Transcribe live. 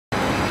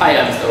Hi,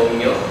 I'm Mr. Oh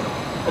Ming Yeo.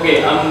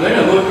 Okay, I'm going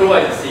to go through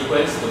what is the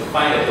sequence to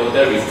find the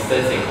total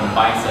resistance in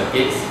combined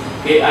circuits.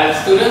 Okay, I have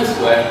students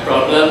who have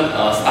problem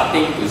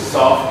starting to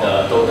solve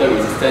the total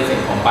resistance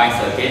in combined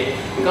circuit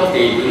because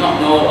they do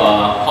not know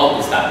how to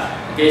start.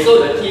 Okay,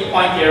 so the key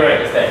point here, right,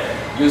 is that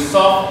you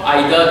solve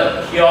either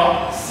the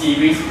pure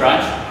series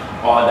branch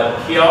or the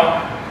pure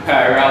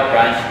parallel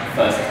branch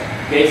first.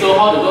 Okay, so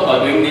how to go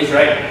about doing this,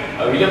 right?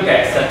 We look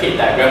at circuit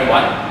diagram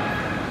 1.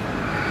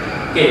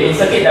 Okay, in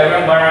circuit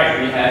diagram 1,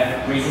 right, we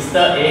have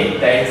resistor A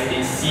that is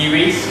in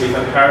series with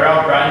a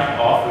parallel branch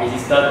of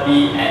resistor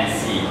B and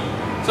C.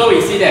 So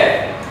we see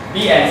that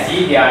B and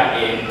C, they are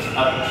in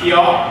a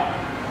pure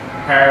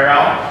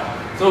parallel.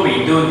 So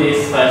we do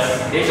this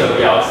first. This will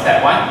be our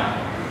step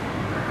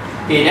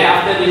 1. Okay, then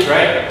after this,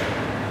 right,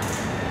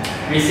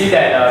 we see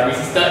that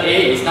resistor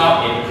A is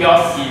now in pure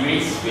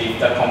series with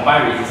the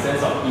combined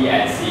resistance of B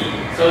and C.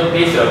 So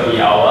this will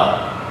be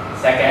our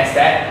second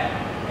step,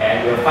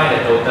 and we'll find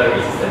the total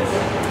resistance.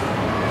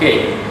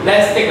 Okay,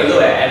 let's take a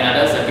look at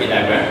another circuit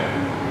diagram.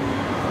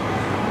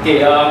 Okay,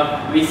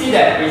 we see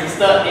that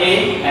resistor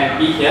A and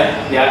B here,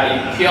 they are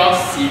in pure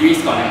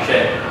series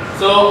connection.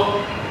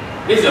 So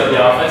this will be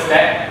our first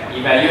step.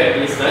 Evaluate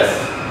this first.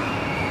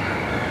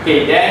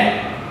 Okay,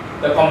 then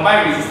the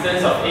combined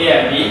resistance of A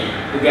and B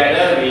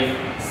together with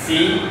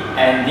C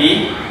and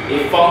D,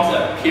 it forms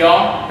a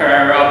pure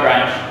parallel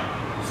branch.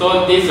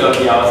 So this will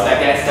be our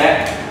second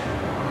step.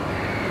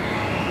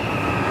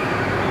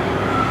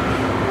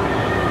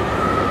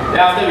 Then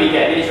after we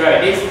get this,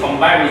 right, this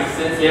combined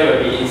resistance here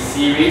will be in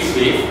series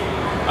with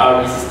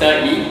our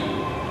resistor E,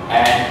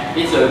 and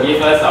this will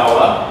give us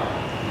our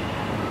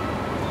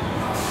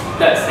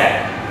third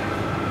step.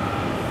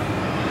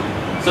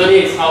 So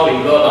this is how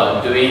we go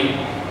about doing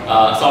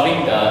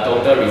solving the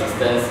total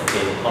resistance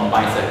in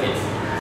combined circuits.